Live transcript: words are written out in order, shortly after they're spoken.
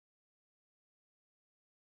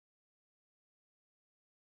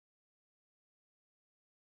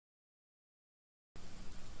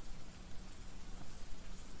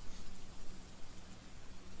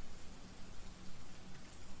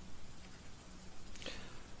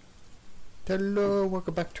Hello,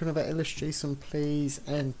 welcome back to another Illusjason plays,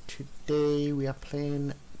 and today we are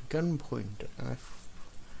playing Gunpoint.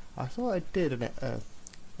 I thought I did a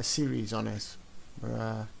series on it.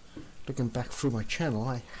 Looking back through my channel,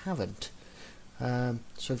 I haven't.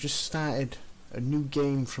 So I've just started a new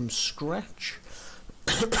game from scratch,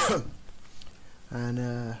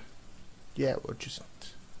 and yeah, we'll just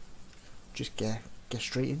get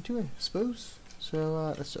straight into it, I suppose.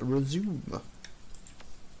 So let's resume.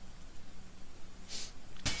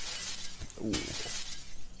 Ooh.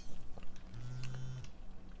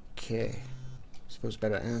 Okay, suppose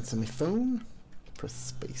better answer my phone. Press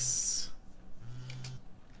space.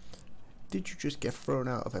 Did you just get thrown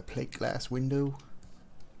out of a plate glass window?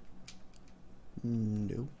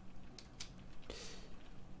 No.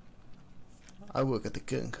 I work at the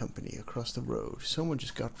gun company across the road. Someone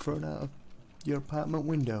just got thrown out of your apartment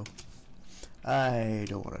window. I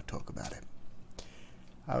don't want to talk about it.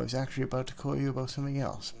 I was actually about to call you about something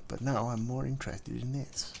else, but now I'm more interested in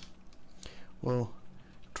this. Well,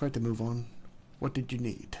 try to move on. What did you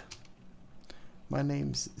need? My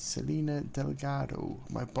name's Selena Delgado.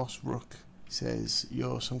 My boss Rook says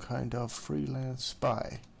you're some kind of freelance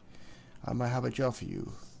spy. I might have a job for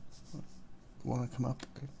you. Want to come up?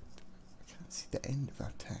 I can't see the end of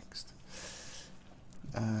that text.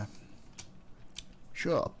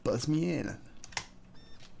 Sure, buzz me in.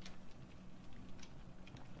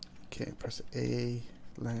 Okay, press A,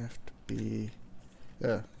 left, B,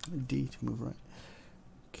 D to move right.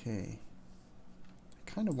 Okay. I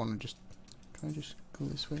kind of want to just, can I just go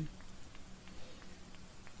this way?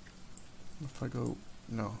 If I go,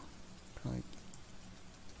 no. Can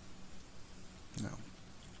I? No.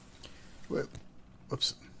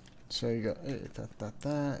 Whoops. So you got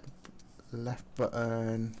that, left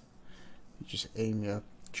button. You just aim your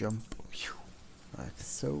jump, like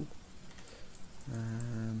so.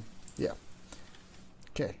 Yeah.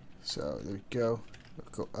 Okay, so there we go. We'll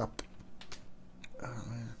go up. Oh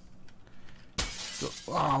man. Go.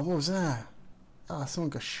 Oh, what was that? Ah, someone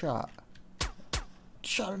got shot.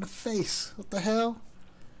 Shot in the face. What the hell?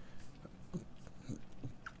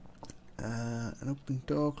 An open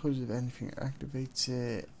door closes if anything activates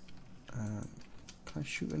it. Can I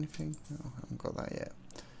shoot anything? No, I haven't got that yet.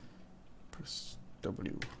 Press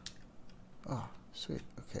W. Oh, sweet.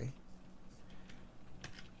 Okay.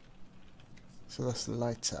 So that's the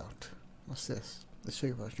lights out. What's this? The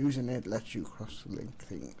trigger button. Using it lets you cross the link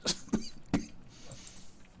things.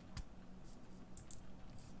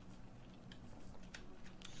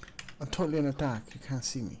 I'm totally in the dark. You can't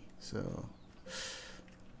see me, so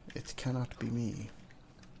it cannot be me.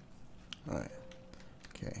 Alright.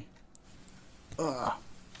 Okay.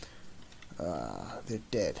 They're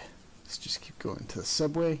dead. Let's just keep going to the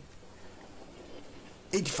subway.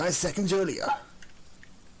 85 seconds earlier.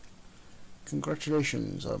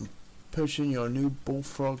 Congratulations on purchasing your new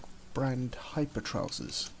Bullfrog brand hyper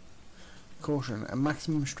trousers. Caution: a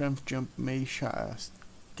maximum strength jump may shatter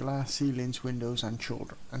glass ceilings, windows, and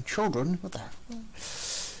children. And children? What the hell?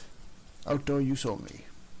 Outdoor use only.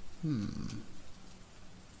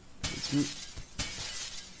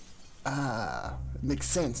 It makes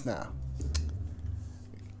sense now.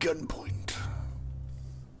 Gunpoint.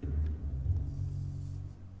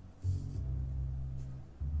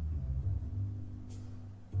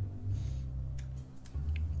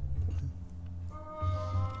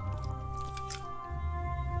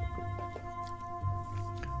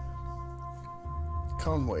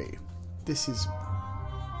 Conway, this is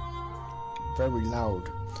very loud.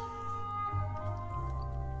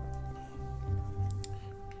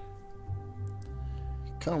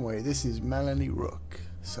 Conway, this is Melanie Rook.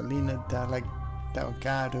 Selena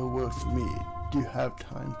Delgado worked for me. Do you have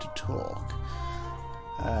time to talk?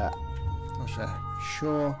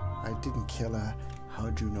 Sure, I didn't kill her.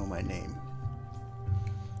 How'd you know my name?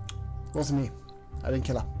 Wasn't me. I didn't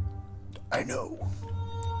kill her. I know.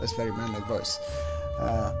 That's very manly voice.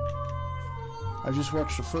 I just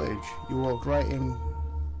watched the footage. You walked right in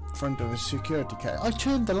front of a security camera. I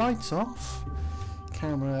turned the lights off.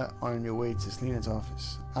 Camera on your way to Selena's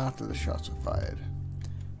office after the shots were fired.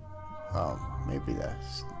 Oh, maybe that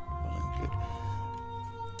wasn't good.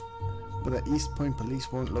 But the East Point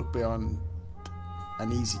police won't look beyond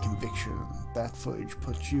an easy conviction. That footage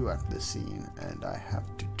puts you at the scene, and I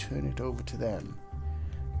have to turn it over to them.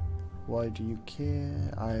 Why do you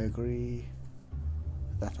care? I agree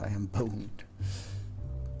that I am boned.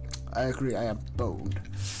 I agree I am boned.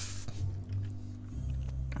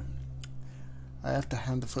 I have to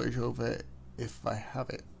hand the footage over if I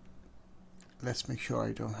have it. let's make sure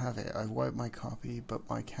I don't have it. I wiped my copy, but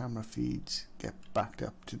my camera feeds get backed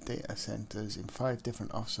up to data centers in 5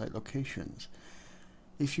 different offsite locations.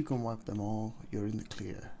 If you can wipe them all, you're in the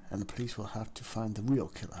clear, and the police will have to find the real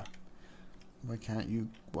killer. Why can't you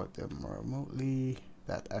wipe them remotely?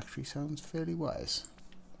 That actually sounds fairly wise.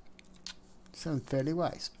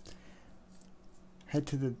 Head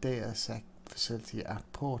to the data sec facility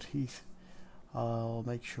at Port Heath. I'll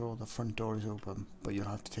make sure the front door is open, but you'll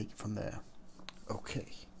have to take it from there. Okay,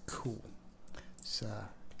 cool. So,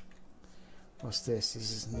 what's this?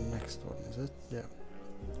 This is the next one, is it? Yeah.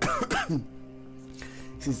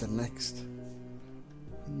 This is the next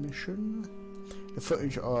mission. The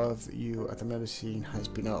footage of you at the murder scene has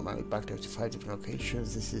been automatically backed up to 5 different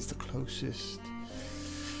locations. This is the closest.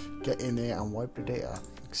 Get in there and wipe the data.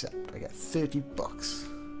 Except I get $30.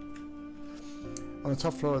 On the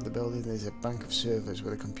top floor of the building there's a bank of servers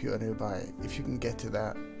with a computer nearby. If you can get to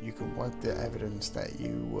that, you can wipe the evidence that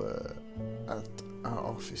you were at our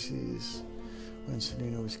offices when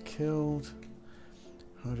Selena was killed.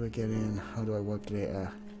 How do I get in? How do I wipe the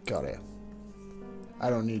data? Got it. I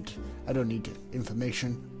don't need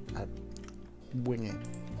information. I wing it.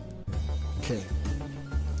 Okay.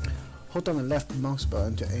 Hold down the left mouse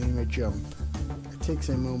button to aim a jump. It takes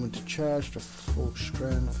a moment to charge to full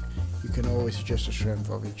strength. You can always adjust the strength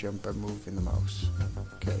of your jump by moving the mouse.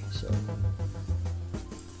 Okay, so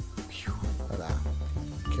like that.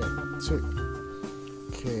 Okay, sweet.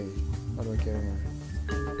 Okay, how do I get in there?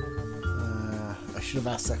 I should have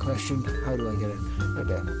asked that question. How do I get in? Right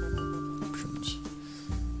there. Options.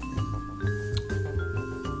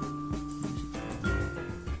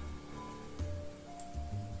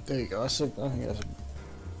 There you go. I think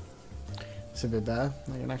that's a bit better.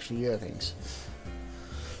 I can actually hear things.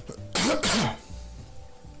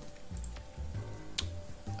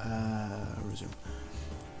 Resume.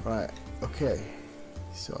 Right. Okay.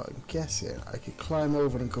 So I'm guessing I could climb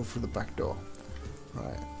over and go through the back door.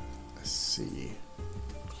 Right. Let's see.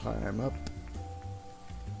 Climb up.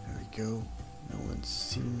 There we go. No one's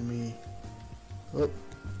seen me. Oh.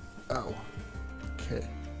 Ow. Okay.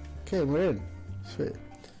 Okay, we're in. Sweet.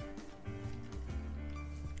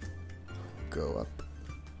 Go up.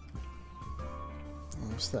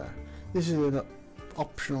 What's that? This is an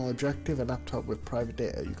optional objective, a laptop with private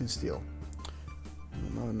data you can steal.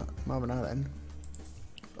 Marvin Allen.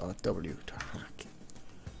 W to hack.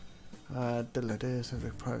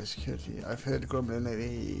 Subject private security. I've heard grumbling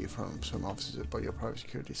lately from some officers about your private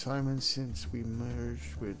security assignments since we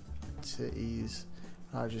merged with City's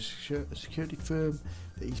largest security firm,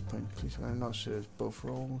 the East Point Police. I'm not sure it's both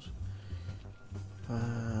roles.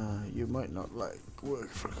 You might not like work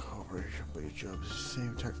for a corporation, but your job is the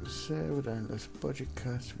same tax to serve with endless budget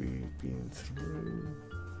cuts we've been through.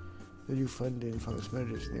 The new funding for this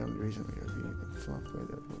merger is the only reason we have been fucked with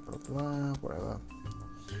it, blah blah blah, whatever.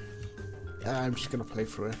 I'm just gonna play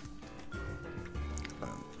through it.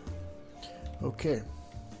 Okay.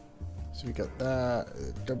 So we got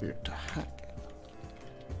that, W to hack.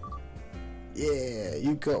 Yeah,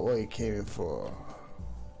 you got what you came in for.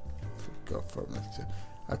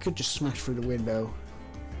 I could just smash through the window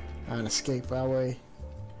and escape our way.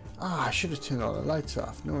 Ah, I should have turned all the lights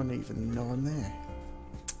off. No one even know I'm there.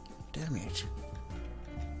 Damn it.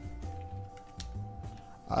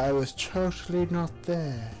 I was totally not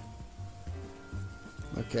there.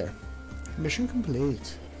 Okay. Mission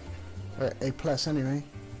complete. A plus anyway.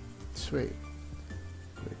 Sweet.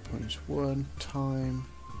 Great points. 1 time.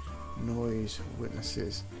 Noise.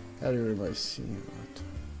 Witnesses. Everybody's seen that.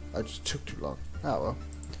 I just took too long. Oh well.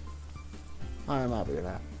 I'm happy with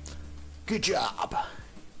that. Good job!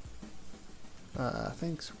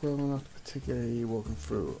 Thanks. Well, not particularly walking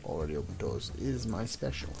through already open doors is my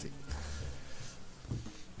specialty.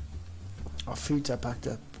 Our feeds are packed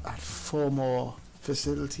up at 4 more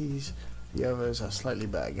facilities. The others are slightly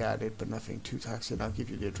better guarded, but nothing too taxing. I'll give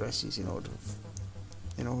you the addresses in order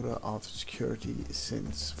of security,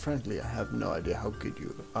 since frankly I have no idea how good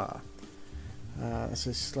you are. It's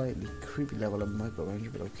a slightly creepy level of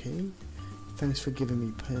micromanagement, but okay. Thanks for giving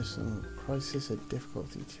me personal crisis and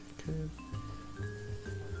difficulty to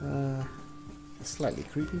occur. Slightly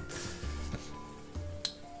creepy.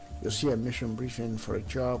 You'll see a mission briefing for a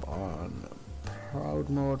job on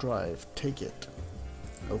Proudmoore Drive. Take it.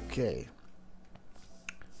 Okay.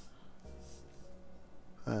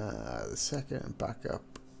 The second backup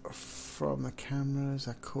from the cameras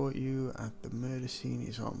that caught you at the murder scene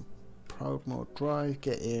is on Proudmoore Drive.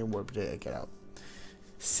 Get in, wipe data, get out.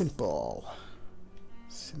 Simple.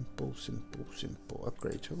 Simple.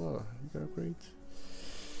 Upgrade to what? You got upgrades?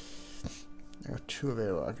 There are 2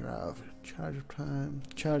 available. I can have charge of time,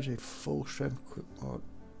 charge a full strength quick mode,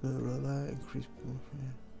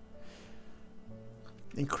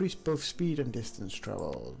 increase both speed and distance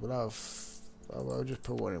traveled. But I'll just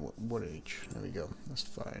put one each. There we go. That's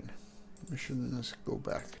fine. Missions. Go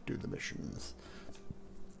back. Do the missions.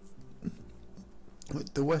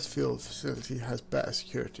 The Westfield facility has better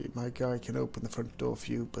security. My guy can open the front door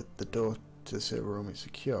for you, but the door to the server room is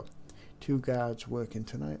secure. 2 guards working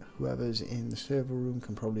tonight. Whoever's in the server room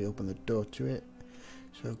can probably open the door to it,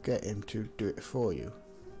 so get him to do it for you.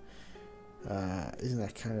 Isn't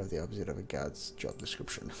that kind of the opposite of a guard's job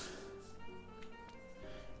description?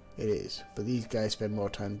 It is, but these guys spend more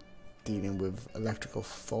time dealing with electrical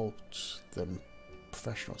faults than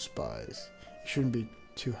professional spies. It shouldn't be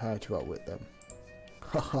too hard to outwit them.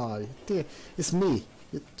 Haha, it's me.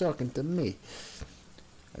 You're talking to me.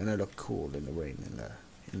 And I look cool in the rain,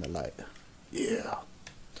 in the light. Yeah.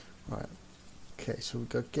 Right. Okay, so we've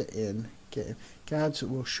got get in. Guards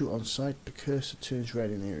will shoot on sight. The cursor turns red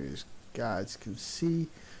in areas guards can see.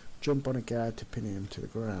 Jump on a guard to pin him to the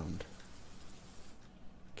ground.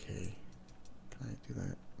 Okay. Can I do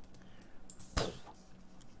that?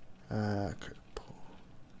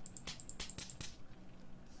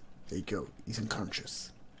 There you go. He's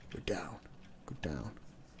unconscious. Go down. Go down.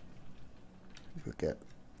 We'll get.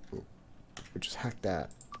 Oh, we'll just hack that.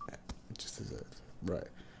 Just as a right.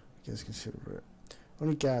 You guys consider it.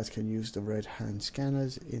 Only guards can use the red hand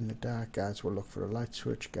scanners. In the dark, guards will look for the light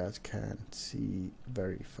switch. Guards can't see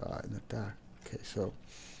very far in the dark. Okay, so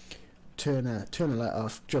turn the light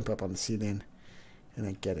off. Jump up on the ceiling, and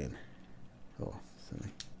then get in. Oh,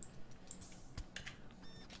 sorry.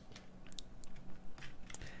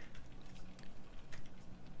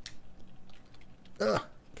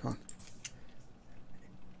 Come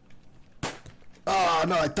on. Oh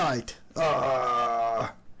no, I died.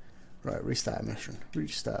 Right, restart the mission.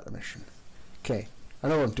 Restart the mission. Okay, I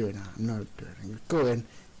know what I'm doing now. I'm not doing it. Go in,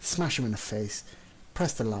 smash him in the face,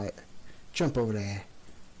 press the light, jump over there,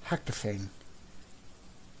 hack the thing,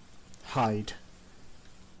 hide,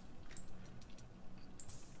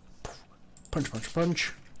 punch, punch,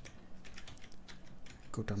 punch,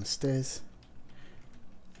 go down the stairs,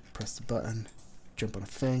 press the button, jump on a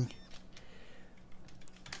thing,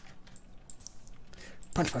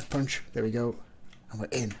 punch, punch, punch, there we go, and we're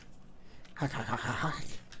in. Hack, hack, hack, hack, hack,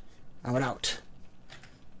 and we're out.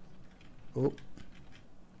 Oh,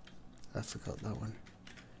 I forgot that one.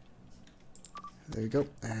 There we go.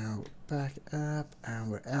 Now back up, and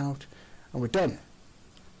we're out, and we're done.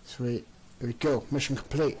 Sweet. There we go. Mission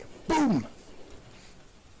complete. Boom.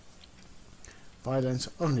 Violence,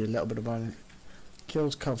 only a little bit of violence.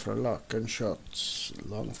 Kills come for a lot. Gunshots,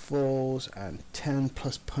 long falls, and 10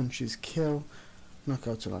 plus punches kill.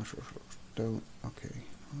 Knockouts and actual don't. Okay.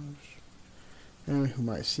 Anyone who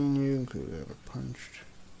might have seen you, including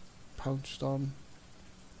pounced on,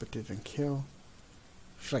 but didn't kill.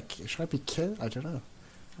 Should I be killed? I don't know.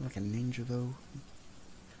 I'm like a ninja though.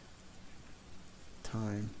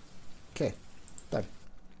 Time. Okay, done.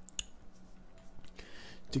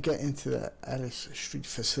 To get into the Ellis Street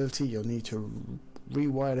facility, you'll need to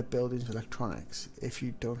rewire the building's electronics. If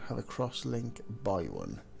you don't have a cross-link, buy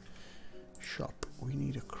one. Shop. We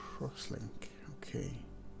need a cross-link. Okay.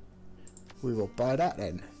 We will buy that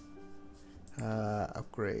then.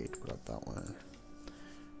 Upgrade. We'll have that one.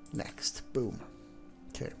 Next. Boom.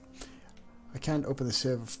 Okay. I can't open the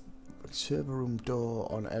server room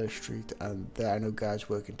door on Ellis Street, and there are no guys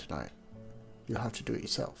working tonight. You'll have to do it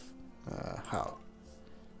yourself. How?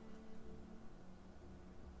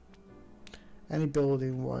 Any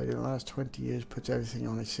building wide in the last 20 years puts everything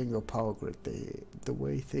on a single power grid. The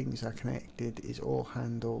way things are connected is all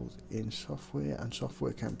handled in software, and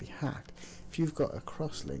software can be hacked. If you've got a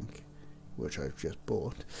crosslink, which I've just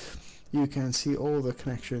bought, you can see all the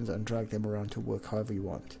connections and drag them around to work however you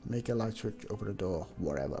want. Make a light switch, open a door,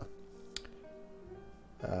 whatever.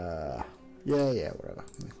 Yeah, whatever.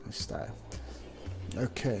 My style.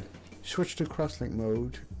 Okay. Switch to crosslink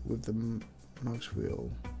mode with the mouse wheel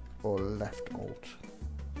or left alt.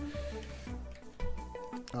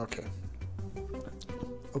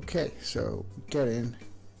 Okay, so get in.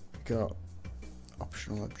 Got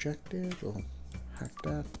optional objective, or hack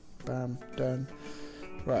that. Bam, done.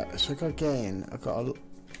 Right, so I got to get in. I got a.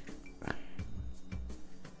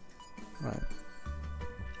 Right.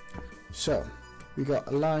 So we got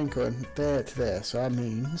a line going there to there. So that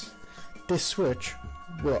means this switch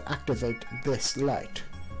will activate this light.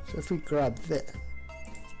 So if we grab this,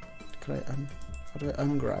 how do I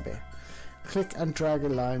ungrab it? Click and drag a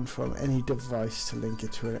line from any device to link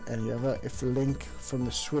it to any other. If the link from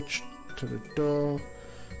the switch to the door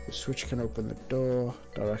The switch can open the door.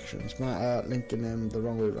 Directions matter. Linking them the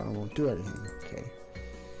wrong way around won't do anything. Okay.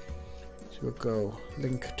 So we'll go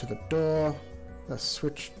link to the door. Let's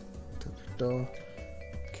switch to the door.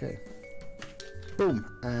 Okay. Boom.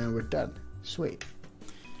 And we're done. Sweet.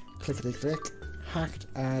 Clickety click. Hacked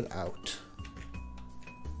and out.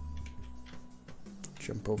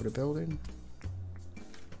 Jump over the building.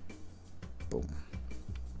 Boom.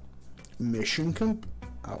 Mission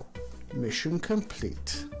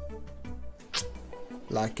complete.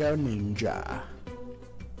 Like a ninja.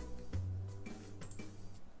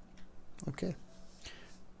 Okay.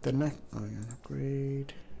 The next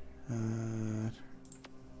upgrade.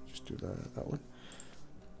 Just do that one.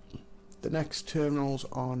 The next terminal's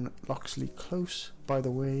on Loxley Close, by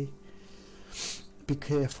the way. Be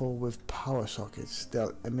careful with power sockets.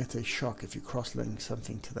 They'll emit a shock if you cross-link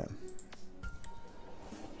something to them.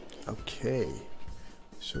 Okay.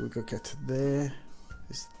 So we gotta get to there.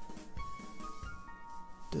 This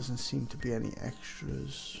doesn't seem to be any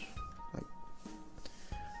extras. Like,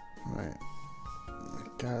 right. My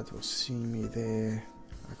dad will see me there.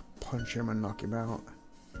 I can punch him and knock him out.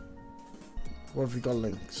 What have we got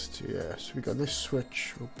links to? Yeah, so we got this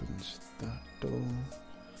switch opens that door.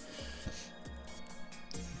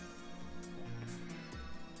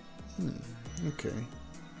 Okay.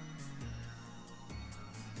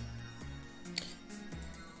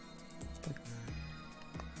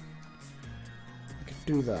 I could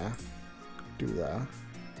do that. Do that.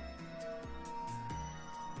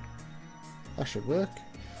 That should work.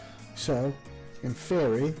 So, in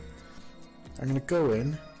theory, I'm going to go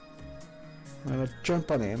in. I'm going to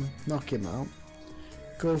jump on him, knock him out,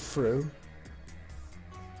 go through,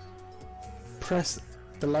 press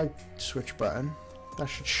the light switch button, that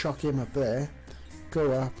should shock him up there,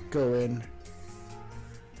 go up, go in,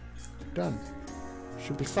 done.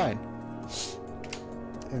 Should be fine.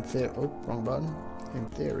 In theory, oh, wrong button, in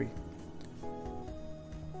theory.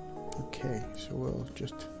 Okay, so we'll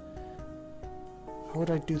just, how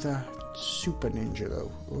would I do that super ninja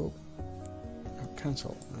though? Oh,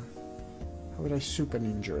 cancel. How would I super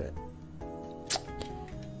ninja it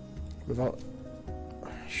without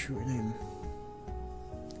shooting him?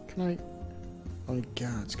 Can I? Only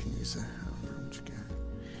guards can use the handbrooms again.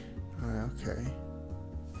 Alright, okay.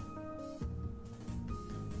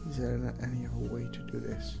 Is there any other way to do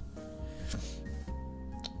this?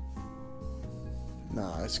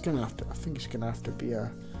 Nah, it's gonna have to. I think it's gonna have to be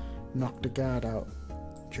a knock the guard out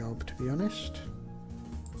job, to be honest.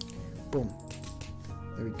 Boom.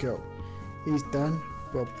 There we go. He's done.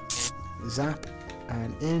 Well, zap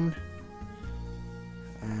and in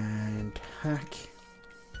and hack.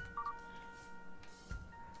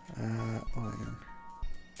 Oh, hang on.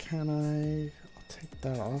 Can I? I'll take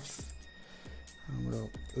that off and we'll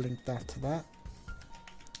link that to that.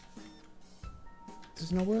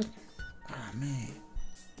 Does it not work? Ah, man.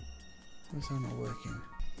 Why is that not working?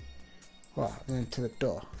 Well, then to the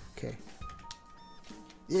door. Okay.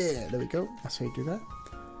 Yeah, there we go. That's how you do that.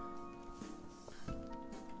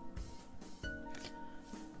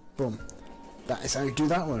 Boom. That is how you do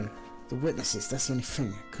that one. The witnesses, that's the only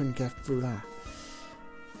thing. I couldn't get through that.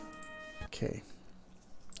 Okay.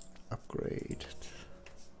 Upgrade.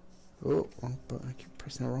 Oh, wrong button. I keep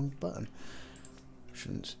pressing the wrong button.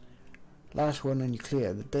 Options. Last one and you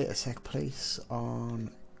clear. The data sec place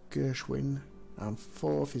on Gershwin and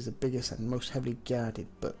 4th is the biggest and most heavily guarded,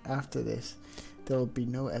 but after this there will be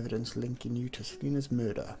no evidence linking you to Selina's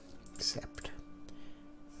murder. Except.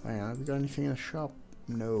 Hang on, have we got anything in the shop?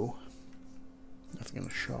 No. Nothing in the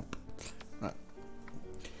shop. Right.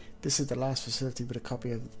 This is the last facility with a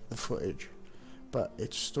copy of the footage, but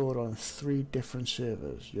it's stored on 3 different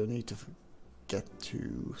servers. You'll need to get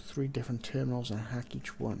to 3 different terminals and hack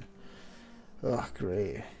each one. Oh,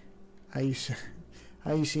 great. Are you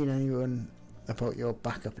seen anyone about your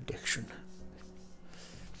backup addiction?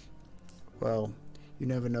 Well, you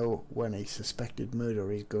never know when a suspected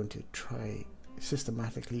murderer is going to try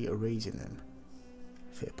systematically erasing them.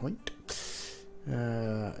 Fair point.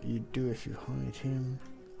 You do if you hide him.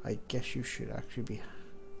 I guess you should actually be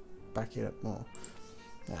backing up more.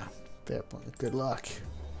 Ah, fair point. Good luck.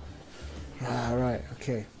 Right,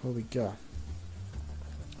 okay, what we got?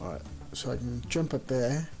 Alright, so I can jump up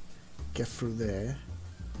there, get through there,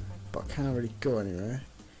 but I can't really go anywhere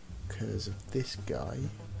because of this guy.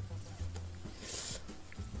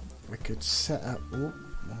 I could set up. Oh,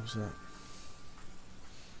 what was that?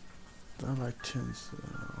 That light turns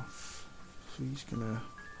off. So he's gonna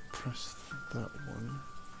press that one.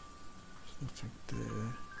 There's nothing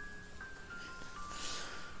there.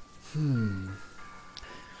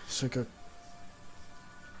 So I got.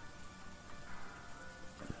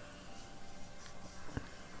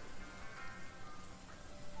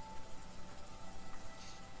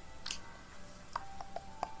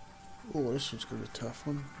 This one's going to be a tough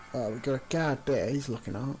one. We've got a guard there he's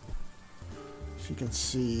looking out. If you can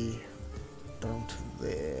see down to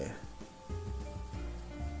there.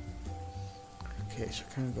 Okay, so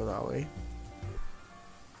I can't go that way.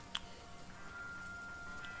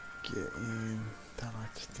 Get in, that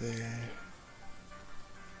light there.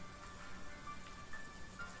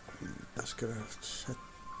 That's gonna set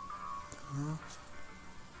that off.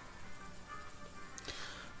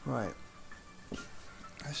 Right.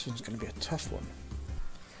 This one's gonna be a tough one.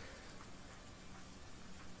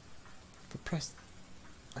 If I press,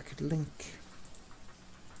 I could link.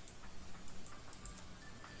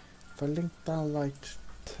 If I link that light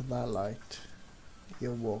to that light,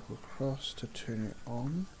 you'll walk across to turn it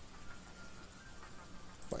on.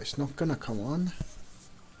 But it's not gonna come on.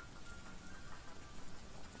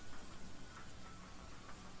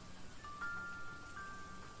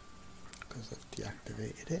 Because I've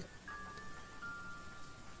deactivated it.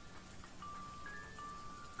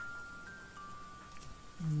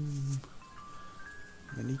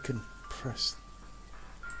 Then you can press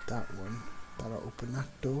that one. That'll open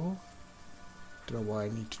that door. Don't know why I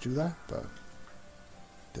need to do that, but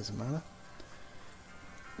it doesn't matter.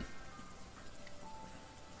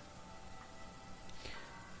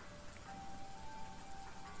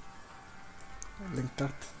 Link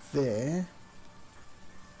that there.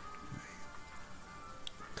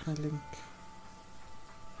 Can I link?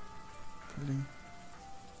 Link.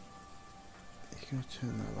 You're gonna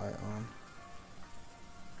turn that light on.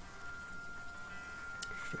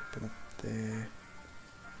 Should open up there.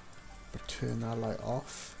 But turn that light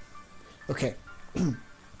off. Okay.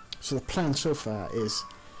 So the plan so far is,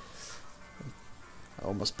 I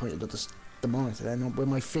almost pointed at the monitor then with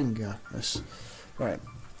my finger. Right.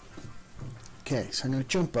 Okay, so I'm going to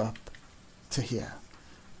jump up to here.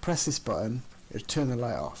 Press this button, it'll turn the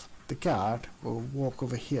light off. The guard will walk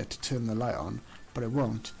over here to turn the light on, but it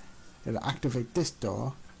won't. It'll activate this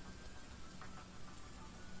door,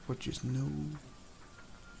 which is no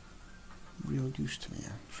real use to me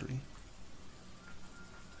actually.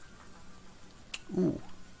 Ooh,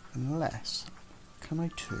 unless, can I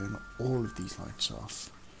turn all of these lights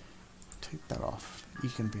off? Take that off. You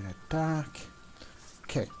can be in the dark.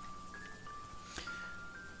 Okay.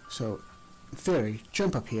 So, in theory,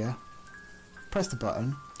 jump up here, press the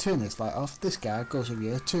button, turn this light off. This guy goes over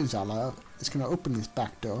here, turns that light off. It's going to open this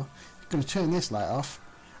back door. It's going to turn this light off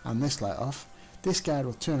and this light off. This guy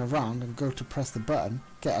will turn around and go to press the button,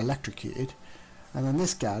 get electrocuted, and then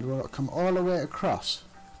this guy will come all the way across.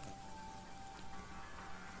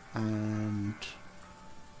 And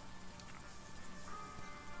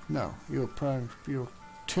no, you'll turn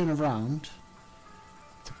around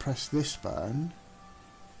to press this button,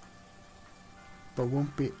 but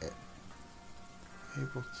won't be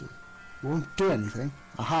able to, won't do anything.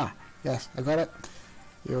 Aha, yes, I got it.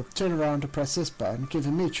 You'll turn around to press this button,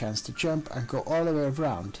 giving me a chance to jump and go all the way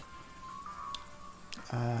around.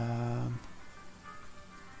 Oh,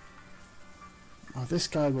 this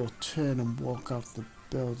guy will turn and walk out the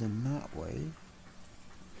building that way.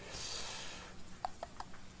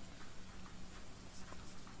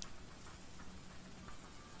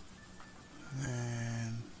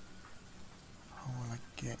 Then how will I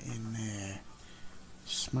get in there?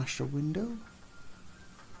 Smash the window?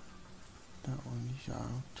 That one is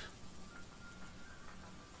out.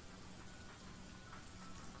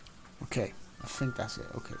 Okay, I think that's it.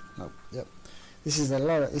 Okay, no, yep. This is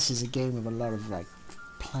a game with a lot of like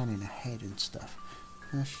planning ahead and stuff.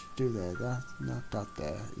 I should do that, not that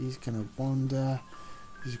there. He's gonna wander.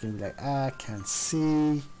 He's gonna be like, I can't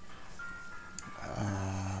see.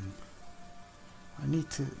 I need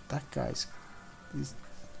to. That guy's. I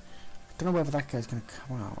don't know whether that guy's gonna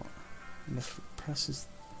come out. And if it presses.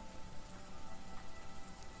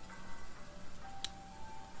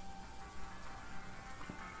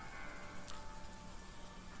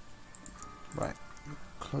 Right,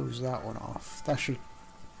 close that one off. That should.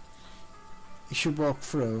 You should walk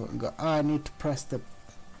through and go, oh, I need to press the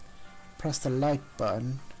light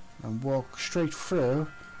button and walk straight through,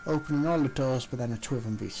 opening all the doors, but then the two of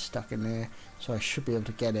them be stuck in there, so I should be able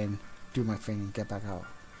to get in, do my thing and get back out.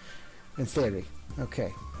 In theory.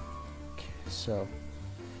 Okay, so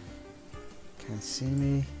can't see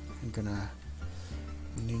me. I'm gonna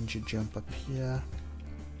ninja jump up here.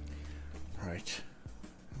 Right,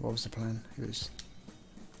 what was the plan?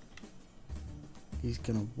 He's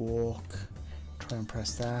gonna walk. Try and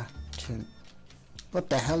press that. Turn. What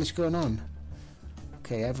the hell is going on?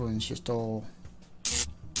 Okay, everyone's just all.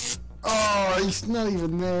 Oh, he's not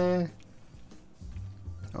even there.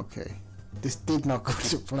 Okay, this did not go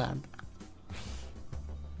to plan.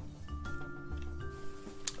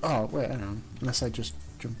 Oh, wait, hang on. Unless I just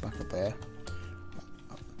jump back up there.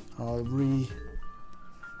 I'll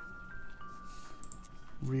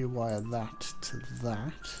rewire that to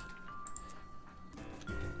that.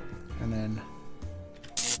 And then,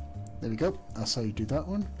 there we go. That's how you do that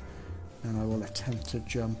one. And I will attempt to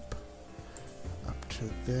jump up to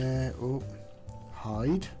there. Oh,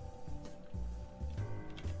 hide.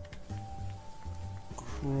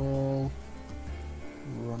 Crawl.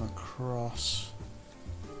 Run across.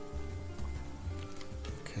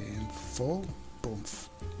 Okay, and fall. Boomf.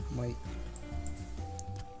 Might.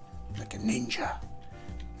 Like a ninja.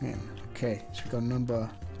 Yeah. Okay, so we got number.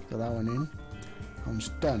 Got that one in.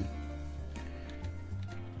 Almost done.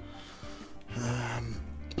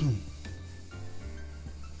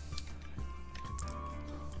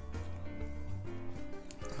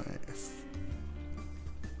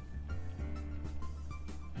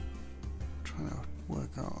 Trying to work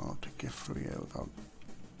out how to get through here without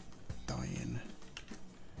dying.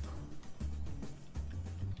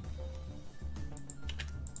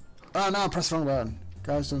 Oh no, press the wrong button.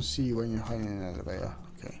 Guys don't see you when you're hiding in an elevator.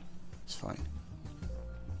 Okay, it's fine.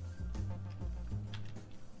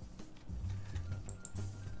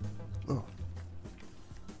 Oh.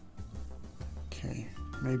 Okay,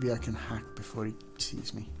 maybe I can hack before he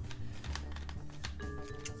sees me.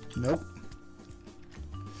 Nope.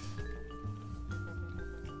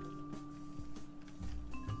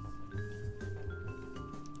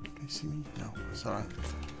 Can you see me? No, it's alright.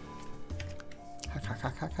 Hack, hack,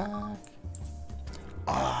 hack, hack, hack.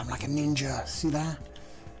 Oh, I'm like a ninja. See that?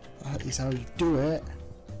 That is how you do it.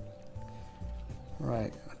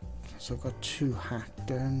 Right. So I've got 2 hack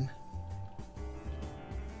done.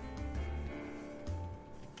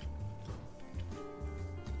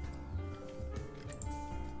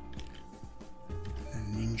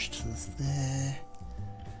 And ninja to there.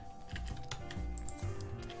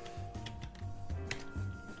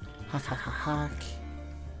 Hack, hack, hack, hack.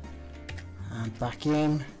 And back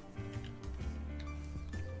in.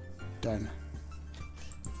 Done.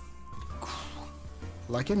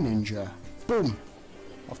 Like a ninja. Boom!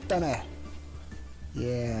 I've done it.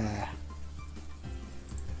 Yeah.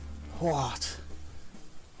 What?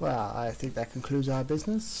 Well, I think that concludes our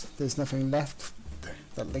business. There's nothing left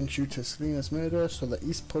that links you to Selena's murder, so the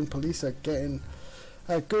East Point police are going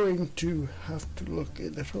to have to look a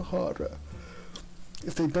little harder.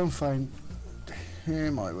 If they don't find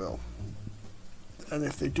him, I will. And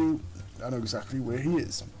if they do, I know exactly where he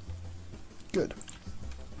is. Good.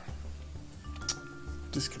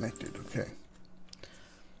 Disconnected, okay.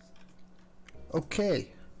 Okay,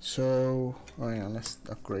 so, oh yeah, let's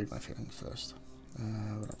upgrade my things first.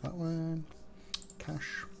 We'll have that one.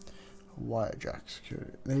 Cache. Wire jack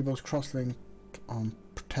security. Enables crosslink on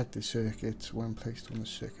protected circuits when placed on the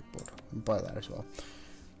circuit board. I'll buy that as well.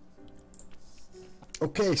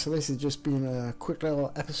 Okay, so this has just been a quick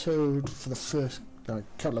little episode for the first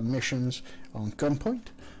couple of missions on Gunpoint.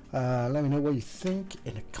 Let me know what you think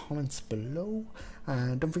in the comments below,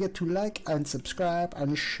 and don't forget to like and subscribe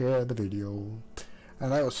and share the video,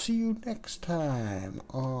 and I will see you next time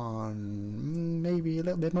on maybe a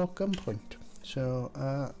little bit more Gunpoint. So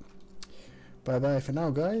bye bye for now,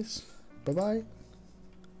 guys. Bye bye.